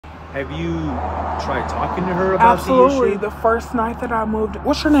Have you tried talking to her about the Absolutely. issue? The first night that I moved...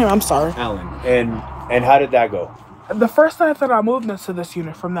 What's your name? I'm sorry. Alan. And how did that go? The first night that I moved into this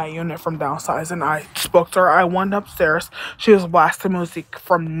unit from downsizing, I spoke to her. I went upstairs. She was blasting music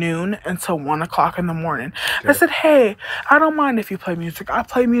from noon until 1 o'clock in the morning. Okay. I said, hey, I don't mind if you play music. I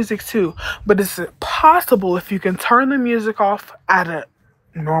play music too. But is it possible if you can turn the music off at a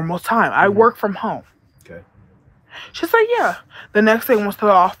normal time? I work from home. Okay. She's like, yeah. The next day I went to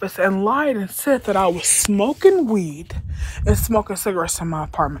the office and lied and said that I was smoking weed and smoking cigarettes in my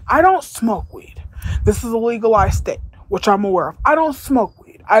apartment. I don't smoke weed. This is a legalized state, which I'm aware of. I don't smoke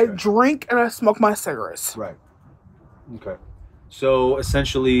weed. I drink and I smoke my cigarettes. Right. Okay. So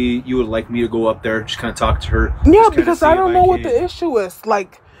essentially, you would like me to go up there, just kind of talk to her. Yeah, because I don't know what the issue is.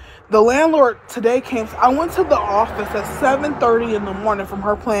 Like, the landlord today came. I went to the office at 7:30 in the morning from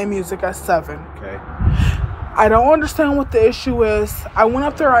her playing music at 7. Okay. I don't understand what the issue is. I went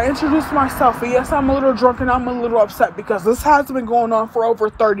up there, I introduced myself, and yes, I'm a little drunk and I'm a little upset because this has been going on for over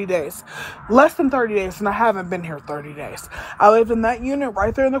 30 days. Less than 30 days, and I haven't been here 30 days. I lived in that unit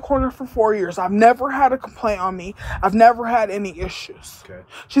right there in the corner for 4 years. I've never had a complaint on me. I've never had any issues. Okay.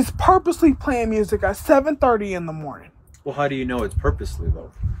 She's purposely playing music at 7:30 in the morning. Well, how do you know it's purposely,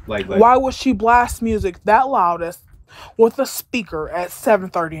 though? Like why would she blast music that loudest with a speaker at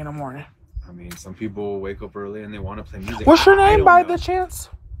 7:30 in the morning? I mean, some people wake up early and they want to play music. What's your name by the chance?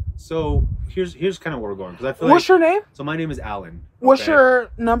 So here's kind of where we're going, because I feel What's your name? So my name is Alan. What's your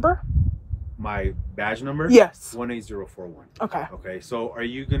number? My badge number? Yes. 18041. Okay. Okay. So are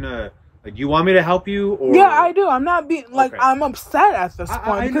you gonna you want me to help you, or? Yeah, I do. I'm not being I'm upset at this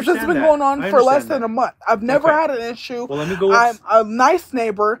point because it's been going on for less than a month. I've never had an issue. Well, let me go. I'm a nice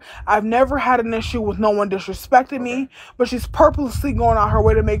neighbor. I've never had an issue with no one disrespecting me, but she's purposely going out her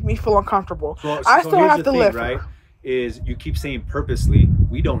way to make me feel uncomfortable. I still have to live. Right? Is you keep saying purposely?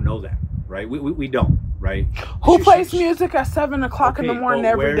 We don't know that, right? We don't, right? Who plays music at 7 o'clock in the morning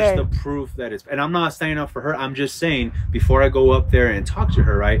every day? Where's the proof that it's? And I'm not saying up for her. I'm just saying before I go up there and talk to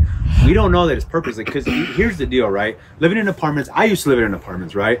her, right? We don't know that it's purposely, because here's the deal, right? Living in apartments. I used to live in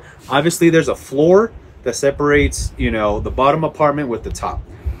apartments, right? Obviously, there's a floor that separates, the bottom apartment with the top.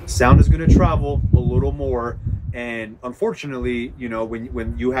 Sound is going to travel a little more. And unfortunately,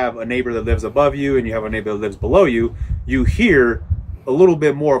 when you have a neighbor that lives above you and you have a neighbor that lives below you, you hear a little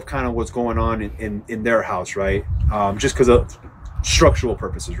bit more of kind of what's going on in their house, right? Just because of structural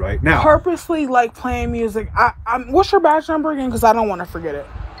purposes, right? Now, purposely like playing music. What's your badge number again? Because I don't want to forget it.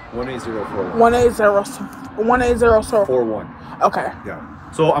 18041. 18041. Okay. Yeah.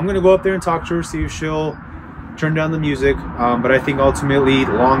 So I'm gonna go up there and talk to her, see if she'll turn down the music, but I think ultimately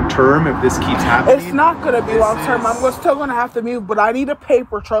long term, if this keeps happening, it's not going to be long term. I'm still going to have to move, but I need a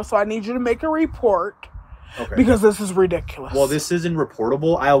paper trail, so I need you to make a report. Okay. Because this is ridiculous. Well, this isn't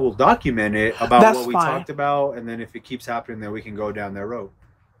reportable. I will document it about what we talked about, and then if it keeps happening, then we can go down that road.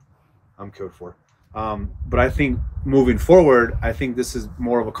 I'm code for. But I think moving forward, I think this is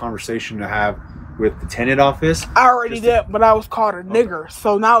more of a conversation to have with the tenant office. I already did, but I was called a nigger,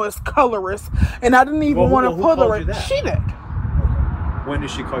 so now it's colorist, and I didn't even want to put her. She did. Okay. When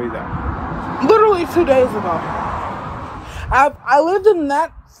did she call you that? Literally 2 days ago. I lived in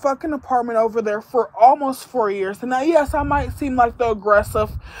that fucking apartment over there for almost 4 years, and now yes, I might seem like the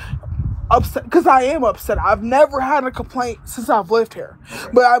aggressive, upset, because I am upset. I've never had a complaint since I've lived here. Okay.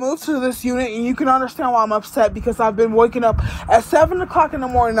 But I moved to this unit, and you can understand why I'm upset, because I've been waking up at 7 o'clock in the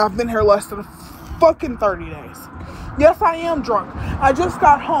morning. I've been here less than fucking 30 days. Yes, I am drunk. I just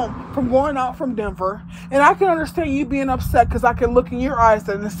got home from going out from Denver, and I can understand you being upset because I can look in your eyes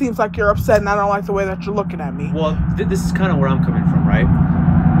and it seems like you're upset, and I don't like the way that you're looking at me. Well, this is kind of where I'm coming from, right?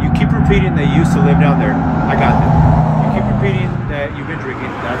 You keep repeating that you used to live down there. I got that. You keep repeating that you've been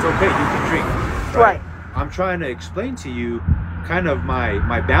drinking. That's okay. You can drink. Right? I'm trying to explain to you kind of my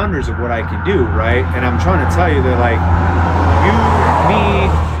boundaries of what I can do, right? And I'm trying to tell you that, like,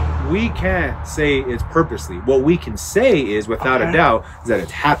 we can't say it's purposely. What we can say is, without a doubt, is that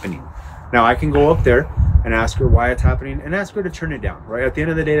it's happening. Now, I can go up there and ask her why it's happening and ask her to turn it down, right? At the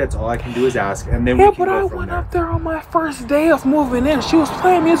end of the day, that's all I can do is ask, and then we can go from there. Yeah, but I went up there on my first day of moving in. She was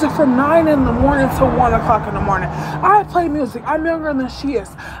playing music from 9 in the morning to 1 o'clock in the morning. I play music. I'm younger than she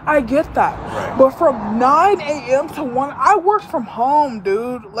is. I get that. Right. But from 9 a.m. to 1, I work from home,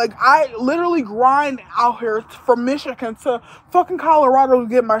 dude. Like, I literally grind out here from Michigan to fucking Colorado to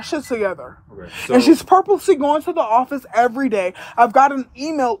get my shit together. Okay, so, and she's purposely going to the office every day. I've got an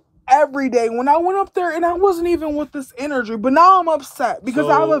email every day when I went up there, and I wasn't even with this energy, but now I'm upset because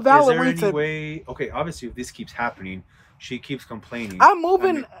I have a valid reason. Okay, obviously if this keeps happening, she keeps complaining. I'm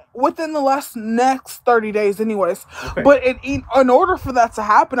moving within the next 30 days anyways. Okay. But in order for that to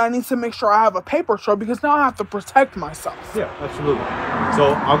happen, I need to make sure I have a paper trail because now I have to protect myself. Yeah, absolutely.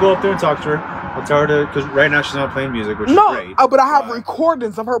 So I'll go up there and talk to her. I'll tell her to, because right now she's not playing music, which is great. But I have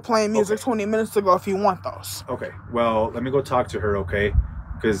recordings of her playing music 20 minutes ago if you want those. Okay, well, let me go talk to her, okay?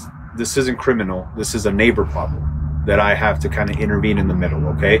 Because this isn't criminal. This is a neighbor problem that I have to kind of intervene in the middle,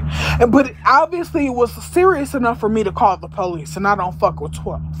 okay? But obviously it was serious enough for me to call the police, and I don't fuck with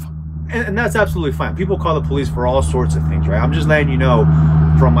 12. And that's absolutely fine. People call the police for all sorts of things, right? I'm just letting you know,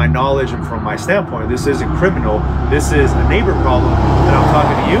 from my knowledge and from my standpoint, this isn't criminal. This is a neighbor problem, and I'm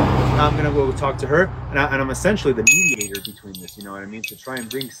talking to you. I'm going to go talk to her, and I'm essentially the mediator between this, you know what I mean? To try and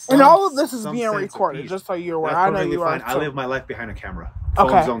bring and all of this is being recorded, just so you're aware. I know you are. I live my life behind a camera. Okay.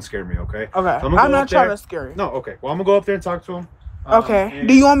 Phones don't scare me, okay? Okay. So I'm not trying to scare you. No, okay. Well, I'm going to go up there and talk to him. Okay.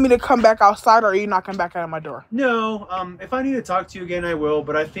 Do you want me to come back outside, or are you knocking back out of my door? No. If I need to talk to you again, I will.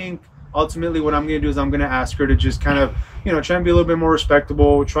 But I think ultimately what I'm going to do is I'm going to ask her to just kind of, you know, try and be a little bit more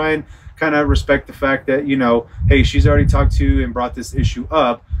respectable. Try and kind of respect the fact that, you know, hey, she's already talked to you and brought this issue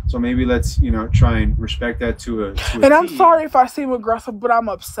up. So maybe let's, you know, try and respect that to a and I'm sorry if I seem aggressive, but I'm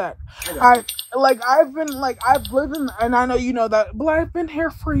upset. I've lived in, and I know you know that, but I've been here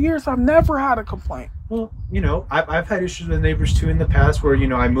for years. I've never had a complaint. Well, you know, I've had issues with neighbors too in the past where, you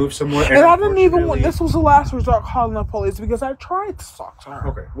know, I moved somewhere. And I didn't even want, this was the last resort calling the police because I tried to talk to her.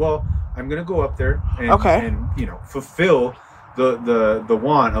 Okay. Well, I'm going to go up there and, you know, fulfill the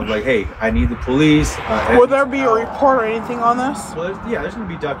want of like, hey, I need the police. Will there be a report or anything on this? Well, there's going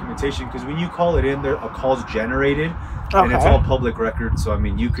to be documentation because when you call it in, a call's generated. And it's all public record. So, I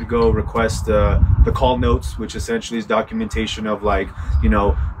mean, you could go request the call notes, which essentially is documentation of, like, you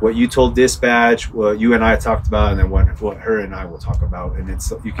know, what you told dispatch, what you and I talked about, and then what her and I will talk about. And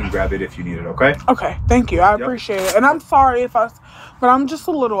you can grab it if you need it, okay? Okay, thank you. I appreciate it. And I'm sorry but I'm just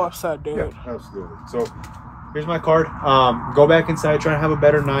a little upset, dude. Yeah, absolutely. So, here's my card. Go back inside, try and have a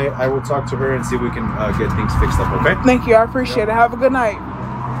better night. I will talk to her and see if we can get things fixed up, okay? Thank you. I appreciate it. Have a good night.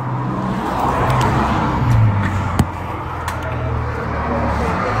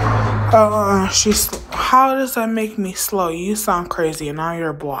 How does that make me slow? You sound crazy and now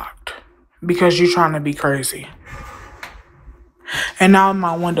you're blocked because you're trying to be crazy. And now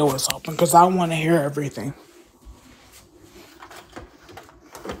my window is open because I want to hear everything.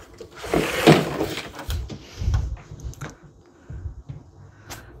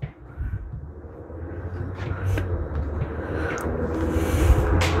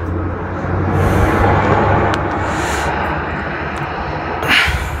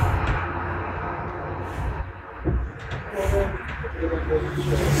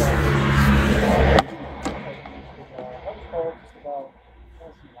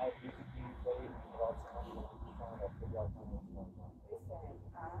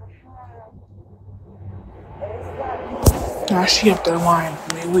 Now she up there lying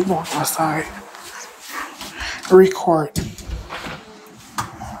for me. We going outside. Record.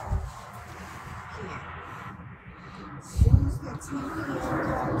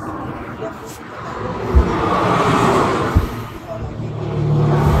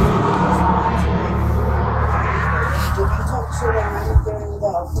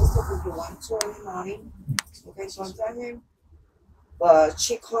 Okay, contact him. But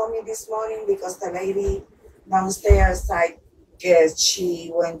she called me this morning because the lady downstairs, I guess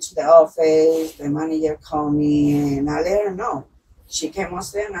she went to the office, the manager called me, and I let her know. She came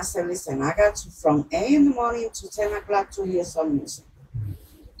upstairs and I said, listen, I got from 8 in the morning to 10 o'clock to hear some music.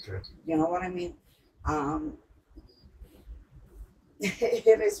 Okay. You know what I mean?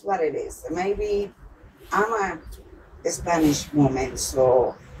 It is what it is. Maybe I'm a Spanish woman,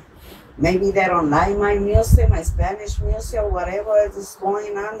 so maybe they don't like my music, my Spanish music, or whatever is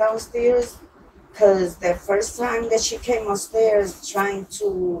going on downstairs. Because the first time that she came upstairs trying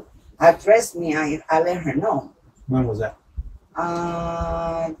to address me, I let her know. When was that?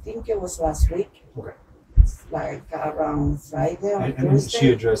 I think it was last week. Okay. It's like around Friday or Thursday. And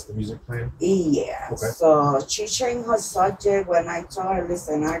she addressed the music playing? Yeah. Okay. So she changed her subject when I told her,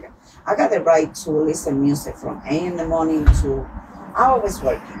 listen, I got the right to listen music from 8 in the morning to, I always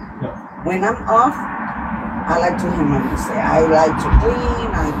working. Yeah. When I'm off, I like to hear my music. I like to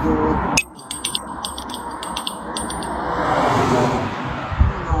clean, I do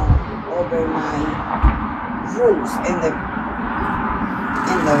over my rules in the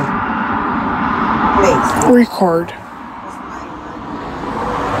place. Record. Yeah,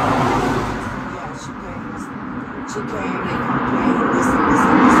 she came and complained, listen.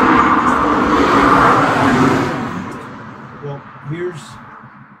 Well, here's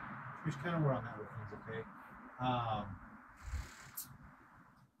kind of where I'm at with things, okay?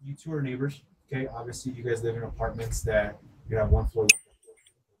 two are neighbors. Okay, obviously you guys live in apartments that you have one floor.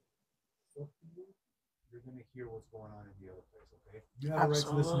 You're gonna hear what's going on in the other place. Okay, you have a right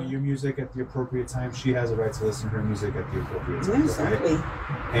to listen to your music at the appropriate time. She has a right to listen to her music at the appropriate time. Exactly. Okay?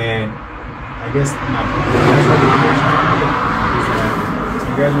 And I guess my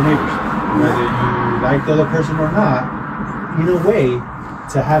you guys are neighbors, whether you like the other person or not. In a way,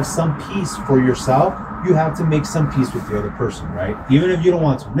 to have some peace for yourself, you have to make some peace with the other person, right? Even if you don't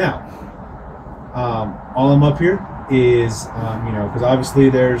want to. Now, all I'm up here is, because obviously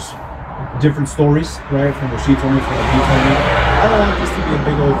there's different stories, right? From what she told me, from what you told me. I don't want this to be a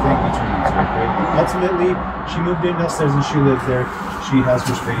big old thing between you two, okay? Ultimately, she moved in downstairs and she lives there. She has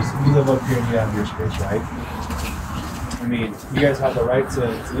her space. You live up here and you have your space, right? I mean, you guys have the right to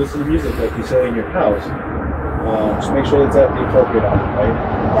listen to music like you say in your house. Just make sure it's at the appropriate hour, right?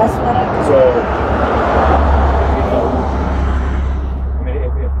 That's what I do. So, I mean,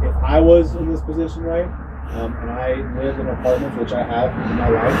 if I was in this position, right, and I lived in apartments, which I have in my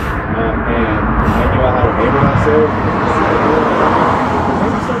life, and I knew I had a neighbor downstairs,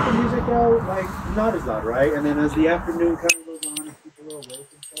 maybe start the music out, like, not as loud, right? And then as the afternoon kind of goes on and people are awake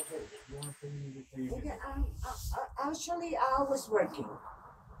and stuff, hey, if you want to play music, play your music. Actually, I was working.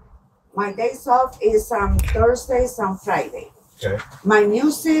 My days off is Thursdays and Friday. Okay. My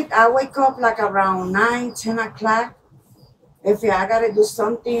music, I wake up like around 9, 10 o'clock. If I gotta do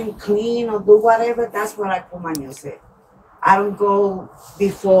something, clean or do whatever, that's when I put my music. I don't go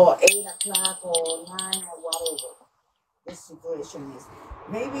before 8 o'clock or 9 or whatever the situation is.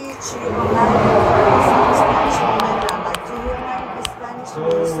 Maybe she don't like Spanish women, I like to hear Spanish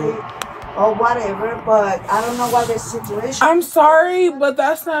music or whatever, but I don't know what the situation I'm sorry, but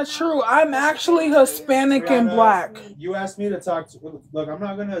that's not true. I'm actually Hispanic and black. You asked me to talk to. Look, I'm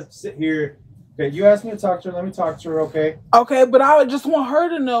not gonna sit here. Okay, you asked me to talk to her. Let me talk to her. Okay. Okay, but I would just want her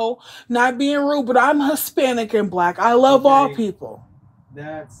to know, not being rude, but I'm Hispanic and black. I love all people.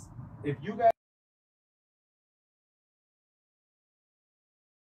 That's if you guys.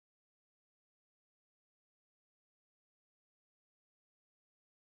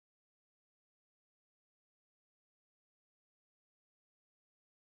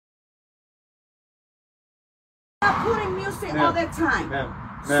 I'm putting music all the time. Ma'am.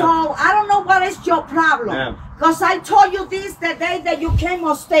 So I don't know what is your problem. Because I told you this the day that you came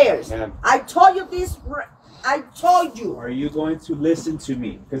upstairs. I told you this. I told you. Are you going to listen to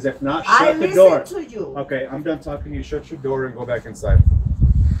me? Because if not, shut the door. I listen to you. Okay, I'm done talking to you. Shut your door and go back inside.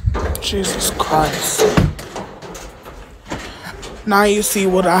 Jesus Christ. Now you see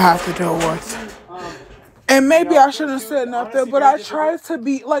what I have to deal with. And maybe I shouldn't have said nothing, but I tried to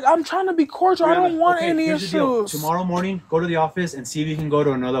be, like, I'm trying to be cordial. I don't want any issues. Tomorrow morning, go to the office and see if you can go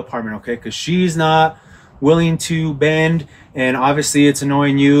to another apartment, okay? Because she's not willing to bend, and obviously it's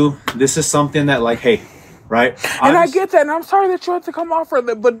annoying you. This is something that, like, hey, right? And I get that, and I'm sorry that you had to come off of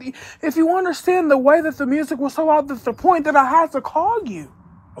it, but if you understand the way that the music was so out, that's the point that I had to call you.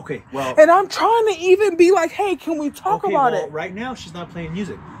 Okay, well... And I'm trying to even be like, hey, can we talk about it? Right now, she's not playing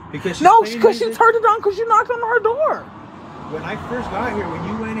music. Because she turned it on because you knocked on her door. When I first got here, when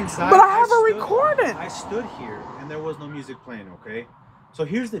you went inside... But I have a recording. I stood here, and there was no music playing, okay? So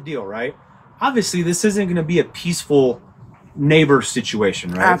here's the deal, right? Obviously, this isn't going to be a peaceful neighbor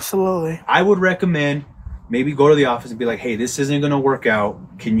situation, right? Absolutely. I would recommend maybe go to the office and be like, hey, this isn't going to work out.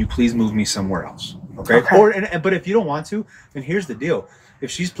 Can you please move me somewhere else? Okay? But if you don't want to, then here's the deal.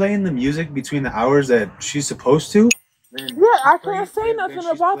 If she's playing the music between the hours that she's supposed to... Yeah, I can't say nothing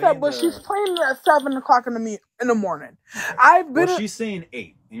about that, but she's playing it at 7 o'clock in the morning. Okay. She's saying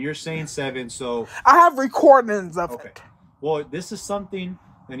 8, and you're saying 7, so... I have recordings of it. Well, this is something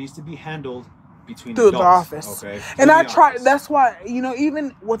that needs to be handled between through adults, the office. Okay? And I tried, that's why,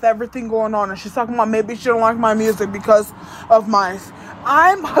 even with everything going on, and she's talking about maybe she don't like my music because of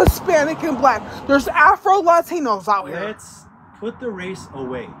I'm Hispanic and black. There's Afro-Latinos out here. Let's put the race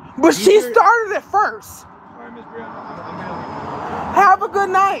away. But she started it first. Ms. Brianna, have a good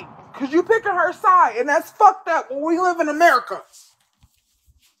night, because you picking her side, and that's fucked up when we live in America.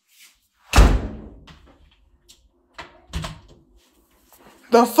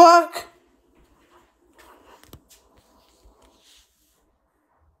 The fuck?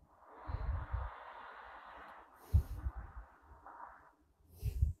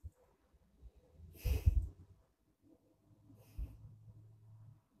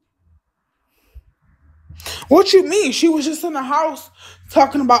 What you mean? She was just in the house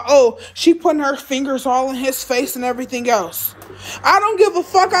talking about, she putting her fingers all in his face and everything else. I don't give a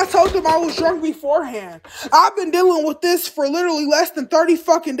fuck. I told them I was drunk beforehand. I've been dealing with this for literally less than 30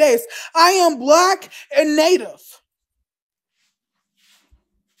 fucking days. I am black and native.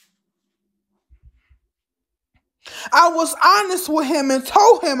 I was honest with him and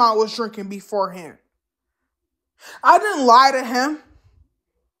told him I was drinking beforehand. I didn't lie to him.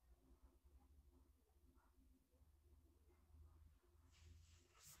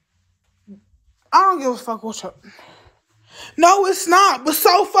 I don't give a fuck what's up. No, it's not. But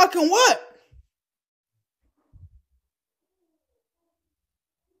so fucking what?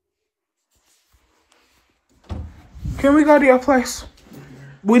 Can we go to your place?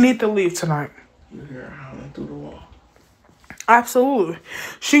 We need to leave tonight. You hear her howling through the wall. Absolutely.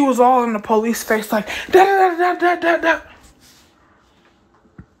 She was all in the police face like, da da da da da da.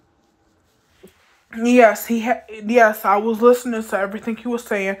 Yes, yes, I was listening to everything he was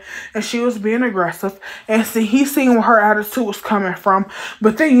saying, and she was being aggressive. And see, he seen where her attitude was coming from.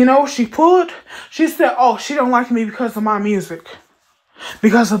 But then, you know what she pulled? She said, oh, she don't like me because of my music.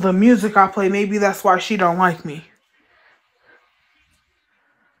 Because of the music I play. Maybe that's why she don't like me.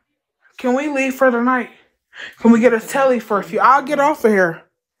 Can we leave for the night? Can we get a telly for a few? I'll get off of here.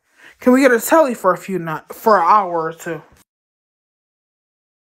 Can we get a telly for for an hour or two?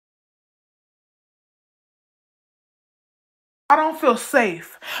 I don't feel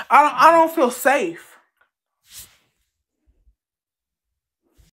safe. I don't feel safe.